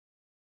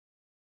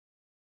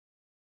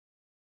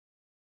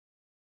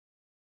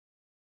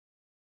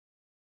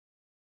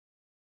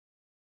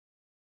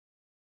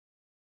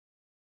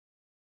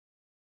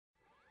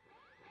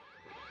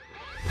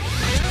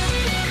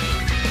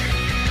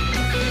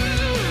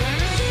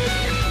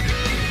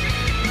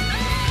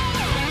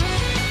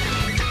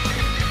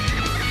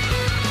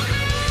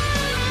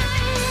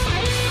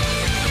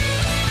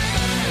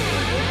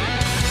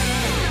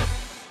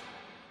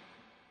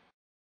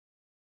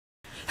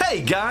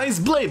guys,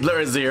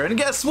 BladeBlur is here, and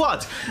guess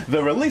what?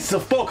 The release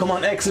of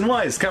Pokemon X and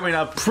Y is coming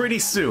up pretty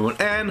soon,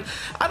 and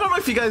I don't know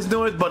if you guys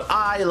know it, but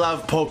I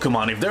love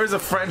Pokemon. If there's a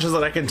franchise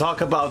that I can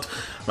talk about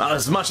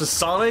as much as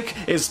Sonic,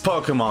 it's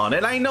Pokemon.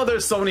 And I know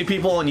there's so many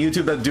people on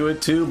YouTube that do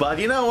it too, but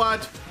you know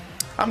what?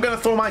 I'm gonna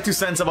throw my 2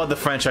 cents about the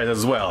franchise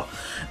as well.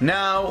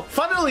 Now,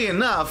 funnily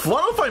enough,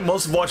 one of my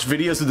most watched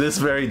videos to this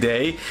very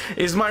day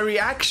is my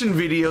reaction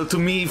video to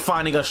me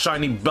finding a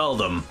shiny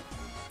Beldum.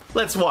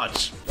 Let's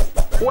watch.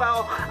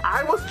 Well,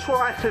 I was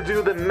trying to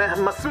do the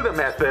Masuda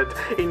method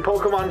in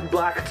Pokemon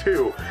Black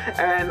 2,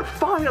 and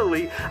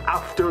finally,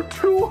 after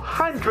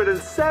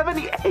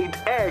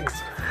 278 eggs,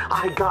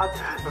 I got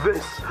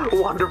this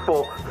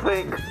wonderful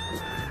thing.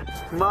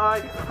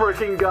 My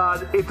freaking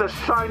god, it's a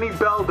shiny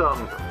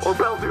Beldum, or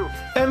Beldu.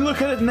 And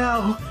look at it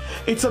now,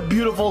 it's a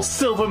beautiful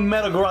silver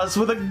Metagross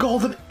with a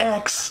golden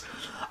X.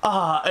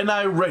 And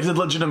I rate it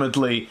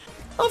legitimately.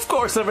 Of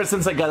course, ever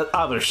since I got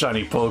other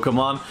shiny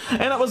Pokemon,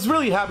 and I was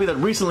really happy that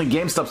recently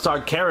GameStop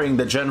started carrying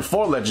the Gen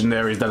 4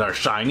 legendaries that are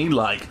shiny,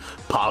 like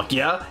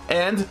Palkia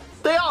and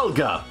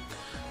Dialga.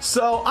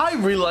 So I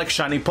really like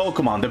shiny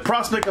Pokemon. The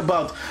prospect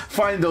about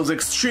finding those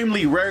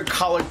extremely rare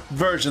colored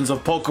versions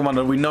of Pokemon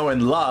that we know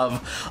and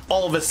love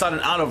all of a sudden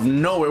out of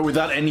nowhere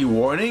without any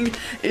warning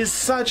is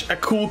such a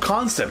cool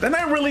concept. And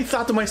I really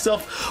thought to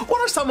myself,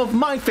 what are some of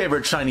my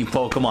favorite shiny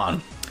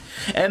Pokemon?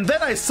 And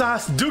then I saw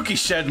Dookie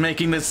Shed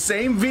making the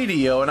same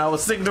video, and I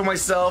was thinking to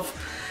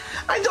myself,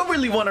 I don't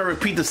really want to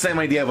repeat the same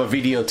idea of a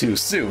video too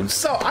soon,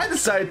 so I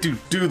decided to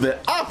do the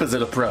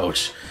opposite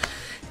approach.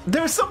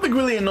 There's something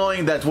really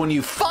annoying that when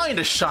you find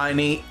a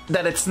shiny,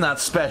 that it's not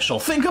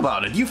special. Think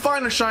about it. You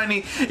find a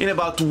shiny in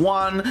about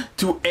 1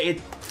 to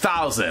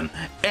 8,000,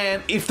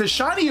 and if the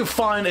shiny you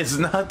find is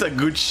not a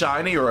good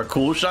shiny or a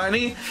cool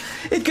shiny,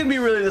 it can be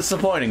really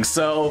disappointing.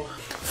 So,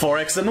 for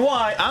X and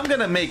Y, I'm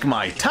gonna make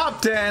my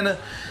top 10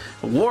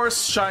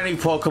 worst shiny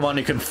Pokemon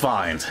you can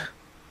find.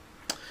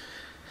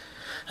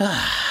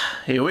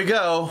 Here we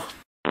go.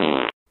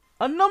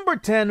 At number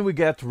 10 we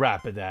get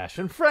Rapidash,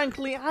 and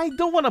frankly I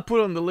don't want to put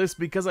it on the list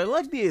because I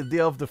like the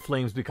idea of the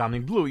flames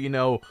becoming blue, you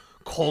know,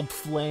 cold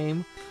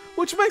flame,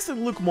 which makes it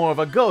look more of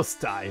a ghost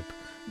type.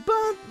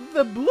 But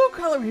the blue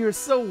color here is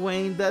so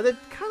wan that it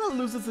kinda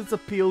loses its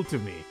appeal to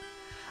me.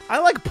 I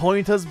like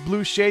Ponyta's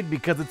blue shade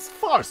because it's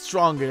far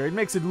stronger, it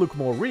makes it look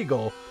more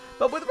regal,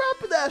 but with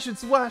Rapidash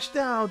it's washed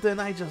out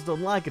and I just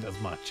don't like it as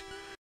much.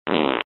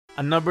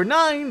 At number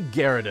 9,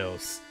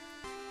 Gyarados.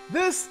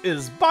 This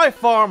is by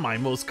far my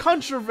most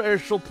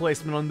controversial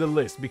placement on the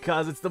list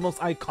because it's the most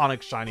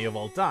iconic shiny of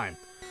all time.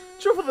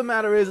 Truth of the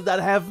matter is that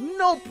I have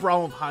no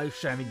problem with how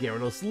shiny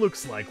Gyarados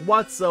looks like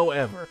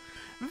whatsoever.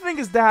 The thing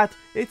is that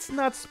it's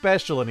not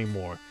special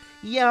anymore.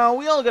 Yeah,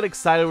 we all got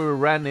excited when we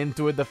ran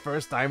into it the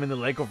first time in the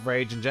Lake of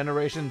Rage in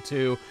Generation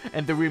 2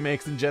 and the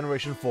remakes in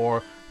Generation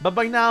 4, but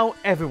by now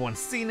everyone's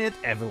seen it,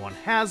 everyone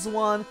has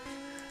one.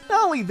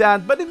 Not only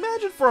that, but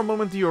imagine for a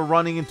moment you're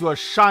running into a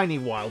shiny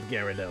wild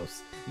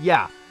Gyarados.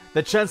 Yeah,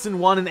 the chance in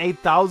 1 in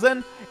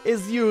 8,000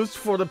 is used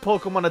for the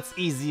Pokemon that's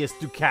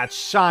easiest to catch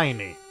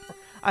shiny.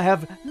 I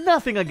have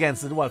nothing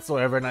against it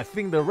whatsoever and I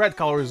think the red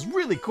color is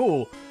really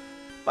cool,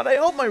 but I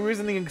hope my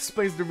reasoning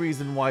explains the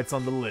reason why it's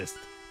on the list.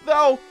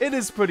 Though, it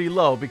is pretty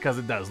low because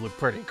it does look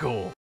pretty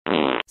cool.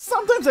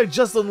 Sometimes I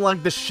just don't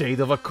like the shade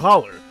of a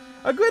color.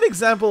 A great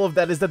example of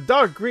that is the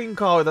dark green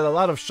color that a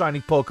lot of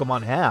shiny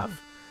Pokemon have.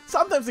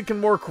 Sometimes it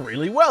can work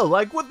really well,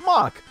 like with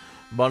Mach.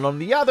 But on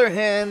the other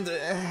hand,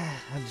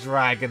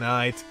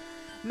 Dragonite.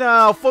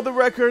 Now, for the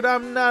record,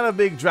 I'm not a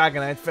big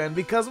Dragonite fan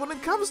because when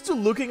it comes to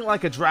looking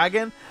like a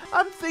dragon,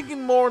 I'm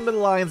thinking more on the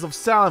lines of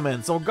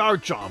Salamence or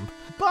Garchomp.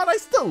 But I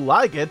still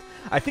like it.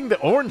 I think the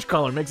orange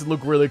color makes it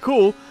look really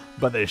cool,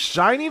 but the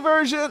shiny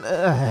version,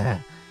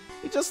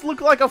 it just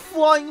looked like a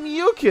flying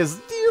mucus,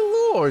 dear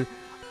lord.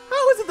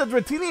 How is it that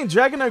Dratini and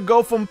Dragonite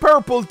go from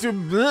purple to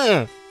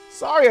bleh?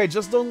 Sorry, I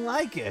just don't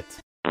like it.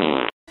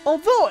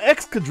 Although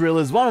Excadrill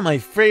is one of my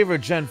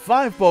favorite Gen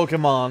 5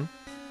 Pokemon,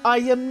 I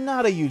am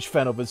not a huge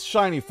fan of its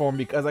shiny form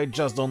because I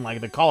just don't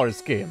like the color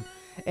scheme.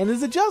 And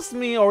is it just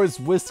me or his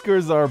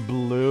whiskers are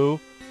blue?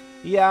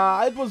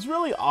 Yeah, it was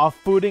really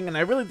off-putting and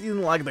I really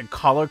didn't like the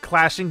color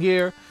clashing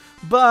here.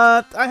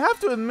 But I have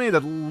to admit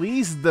at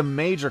least the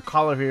major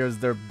color here is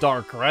their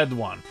dark red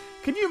one.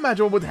 Can you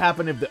imagine what would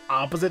happen if the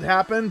opposite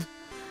happened?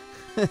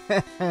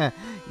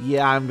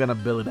 Yeah, I'm gonna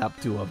build it up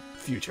to a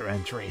future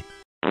entry.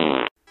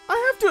 I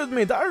have to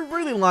admit, I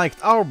really liked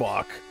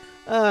Arbok.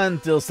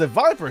 Until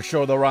Seviper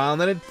showed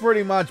around and it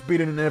pretty much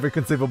beat it in every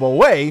conceivable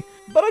way,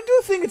 but I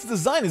do think its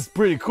design is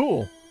pretty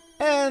cool.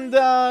 And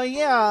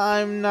yeah,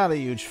 I'm not a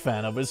huge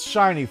fan of its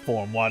shiny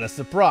form, what a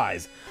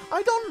surprise.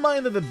 I don't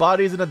mind that the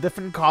body is in a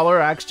different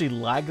color, I actually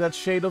like that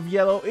shade of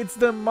yellow, it's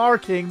the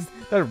markings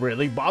that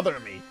really bother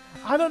me.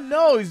 I don't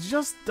know, it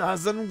just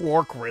doesn't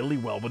work really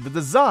well with the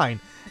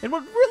design. And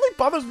what really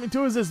bothers me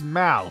too is his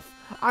mouth.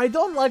 I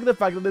don't like the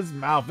fact that his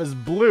mouth is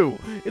blue.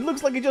 It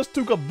looks like he just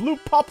took a blue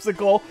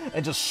popsicle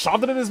and just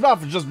shoved it in his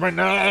mouth and just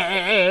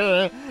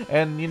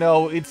and you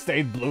know, it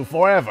stayed blue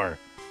forever.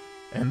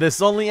 And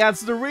this only adds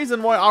to the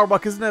reason why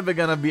Arbok is never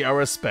gonna be a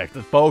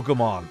respected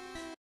Pokemon.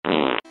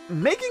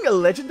 Making a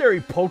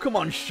legendary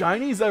Pokemon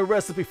shiny is a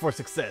recipe for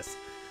success.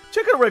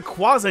 Check out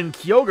Rayquaza and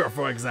Kyogre,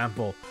 for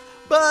example.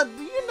 But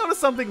do you notice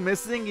something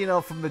missing,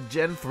 from the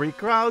Gen 3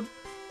 crowd?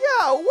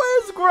 Yeah,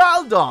 where's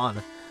Groudon?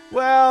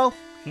 Well,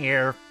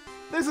 here.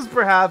 This is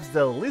perhaps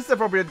the least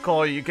appropriate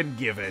color you can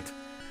give it.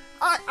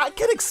 I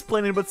can't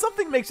explain it, but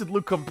something makes it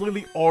look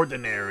completely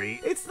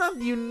ordinary. It's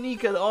not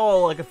unique at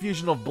all, like a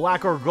fusion of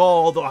black or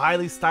gold or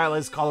highly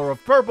stylized color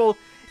of purple.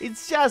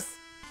 It's just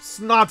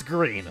snot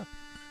green.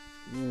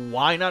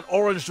 Why not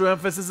orange to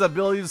emphasize the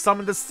ability to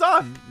summon the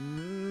sun?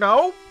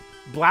 No?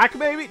 Black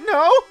maybe?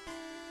 No?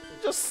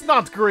 Just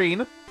snot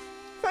green.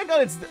 Thank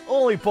God it's the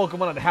only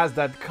Pokemon that has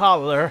that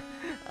color.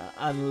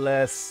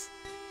 Unless...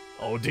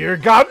 Oh dear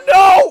God,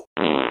 no!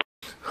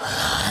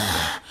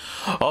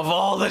 Of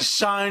all the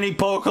shiny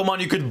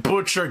Pokemon you could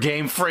butcher,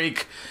 Game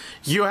Freak,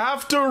 you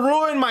have to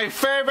ruin my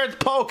favorite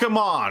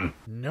Pokemon!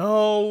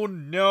 No,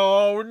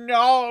 no,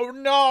 no,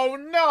 no,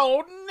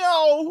 no,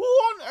 no! Who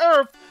on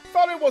earth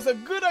thought it was a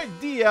good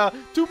idea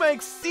to make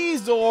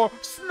Scizor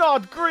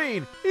snot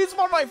green? He's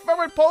one of my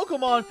favorite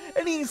Pokemon,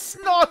 and he's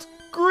snot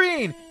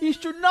green! He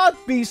should not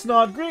be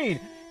snot green!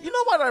 You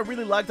know what I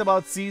really liked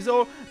about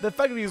Scizor? The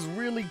fact that he's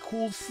really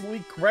cool,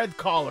 sleek red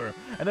color.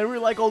 And I really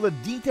like all the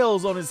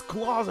details on his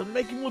claws and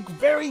make him look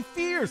very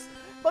fierce.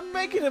 But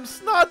making him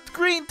snot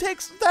green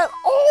takes that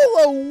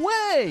all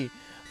away.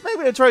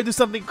 Maybe I try to do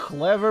something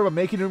clever by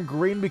making him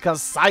green because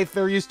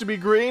Scyther used to be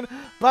green.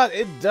 But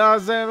it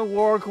doesn't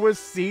work with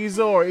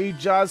Scizor. He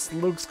just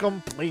looks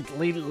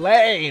completely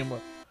lame.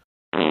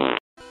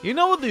 You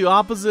know what the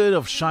opposite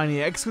of shiny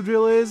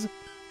Excadrill is?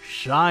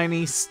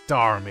 Shiny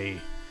Starmie.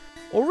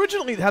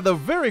 Originally, it had a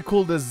very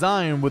cool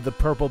design with the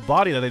purple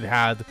body that it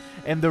had,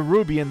 and the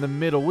ruby in the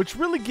middle, which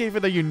really gave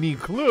it a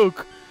unique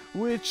look,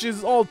 which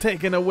is all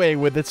taken away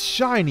with its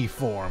shiny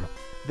form.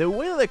 The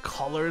way the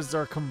colors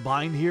are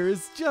combined here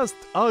is just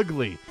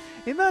ugly.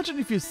 Imagine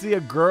if you see a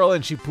girl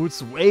and she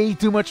puts way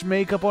too much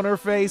makeup on her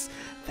face.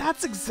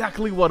 That's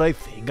exactly what I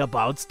think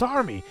about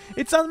Starmie.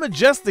 It's not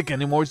majestic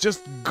anymore, it's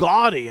just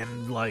gaudy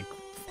and like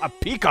a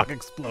peacock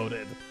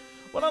exploded.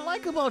 What I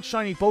like about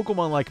shiny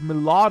Pokemon like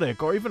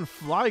Melodic or even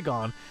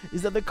Flygon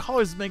is that the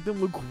colors make them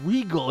look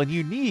regal and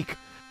unique.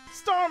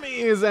 Starmie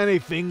is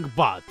anything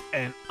but,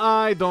 and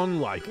I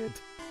don't like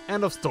it.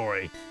 End of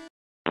story.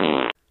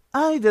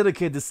 I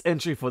dedicate this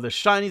entry for the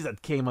shinies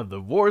that came at the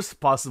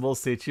worst possible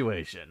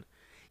situation.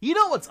 You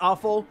know what's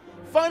awful?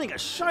 Finding a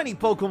shiny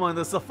Pokemon in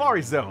the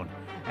Safari Zone,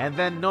 and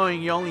then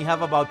knowing you only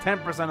have about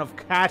 10% of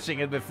catching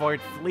it before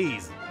it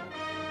flees.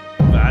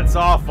 That's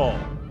awful.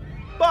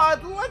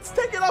 But let's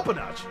take it up a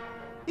notch.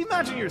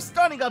 Imagine you're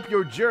starting up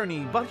your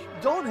journey, but you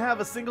don't have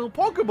a single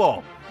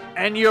Pokeball,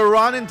 and you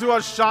run into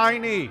a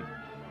shiny.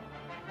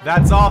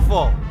 That's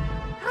awful.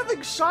 Having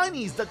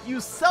shinies that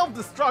use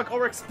self-destruct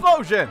or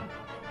explosion.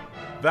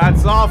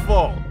 That's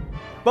awful.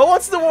 But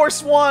what's the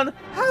worst one?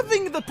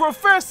 Having the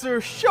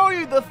professor show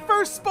you the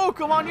first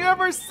Pokemon you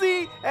ever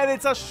see, and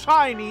it's a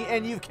shiny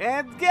and you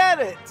can't get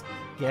it.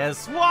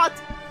 Guess what?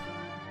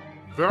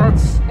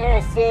 That's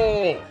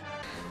awful.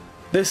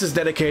 This is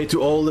dedicated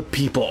to all the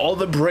people, all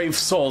the brave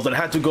souls that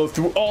had to go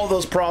through all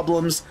those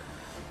problems.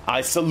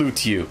 I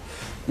salute you.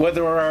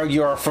 Whether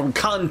you're from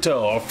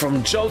Kanto, or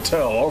from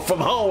Johto, or from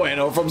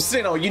Hoenn, or from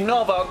Sinnoh,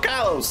 Unova, or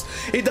Kalos,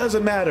 it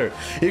doesn't matter.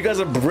 You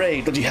guys are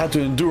brave, but you had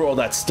to endure all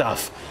that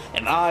stuff.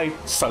 And I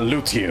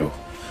salute you.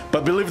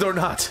 But believe it or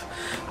not,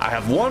 I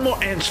have one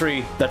more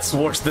entry that's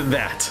worse than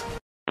that.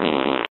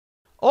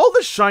 All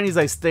the shinies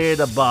I stated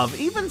above,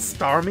 even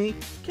Starmie,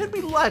 can be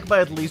liked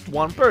by at least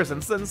one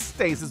person since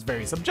taste is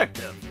very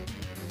subjective.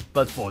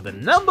 But for the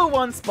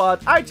 #1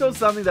 spot, I chose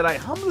something that I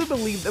humbly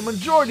believe the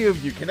majority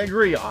of you can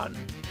agree on.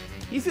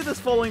 You see this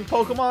following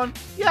Pokemon?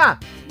 Yeah,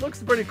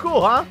 looks pretty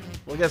cool, huh?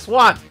 Well, guess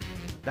what?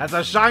 That's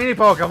a shiny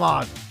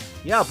Pokemon!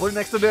 Yeah, put it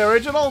next to the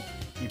original,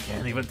 you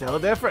can't even tell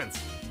the difference.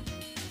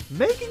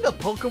 Making a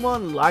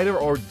Pokemon lighter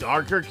or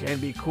darker can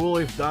be cool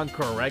if done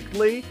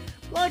correctly.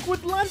 Like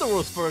with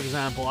Landorus, for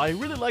example, I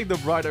really like the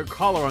brighter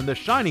color on the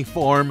shiny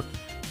form,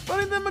 but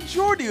in the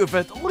majority of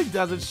it, all it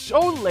does is show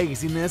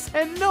laziness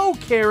and no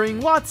caring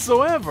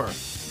whatsoever.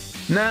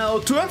 Now,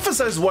 to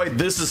emphasize why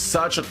this is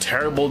such a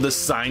terrible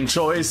design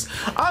choice,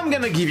 I'm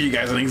gonna give you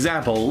guys an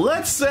example.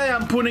 Let's say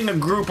I'm putting a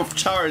group of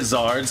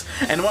Charizards,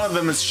 and one of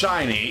them is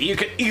shiny. You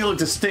can easily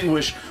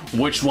distinguish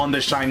which one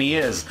the shiny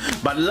is.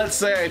 But let's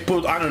say I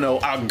put, I don't know,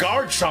 a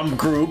Garchomp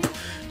group.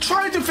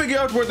 Try to figure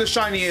out where the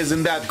shiny is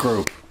in that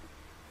group.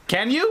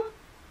 Can you?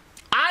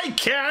 I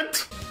can't!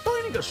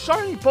 Finding a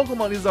shiny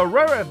Pokemon is a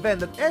rare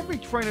event that every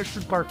trainer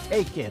should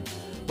partake in.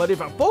 But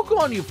if a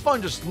Pokemon you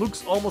find just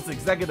looks almost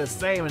exactly the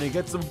same and you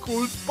get some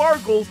cool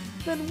sparkles,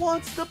 then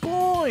what's the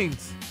point?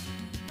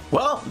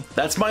 Well,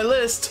 that's my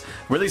list.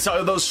 Really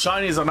sorry those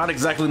shinies are not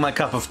exactly my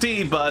cup of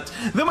tea, but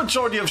the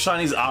majority of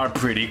shinies are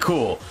pretty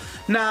cool.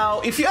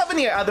 Now, if you have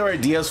any other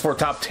ideas for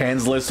top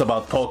 10s lists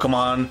about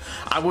Pokemon,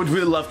 I would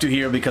really love to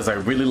hear because I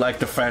really like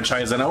the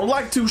franchise and I would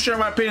like to share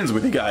my opinions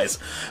with you guys.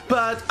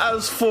 But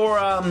as for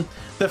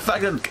the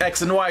fact that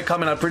X and Y are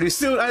coming out pretty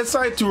soon, I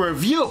decided to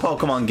review a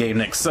Pokemon game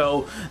next.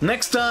 So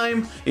next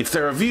time, it's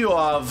the review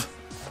of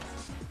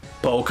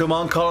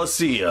Pokemon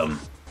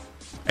Colosseum.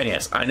 And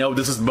yes, I know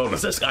this is the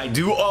bonus disc. I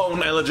do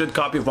own a legit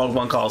copy of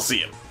Pokemon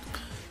Colosseum.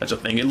 That's a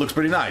thing, it looks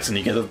pretty nice, and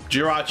you get a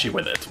Jirachi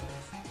with it.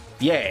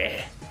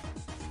 Yeah.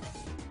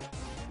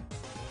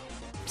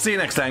 See you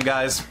next time,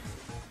 guys.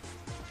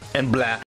 And blah.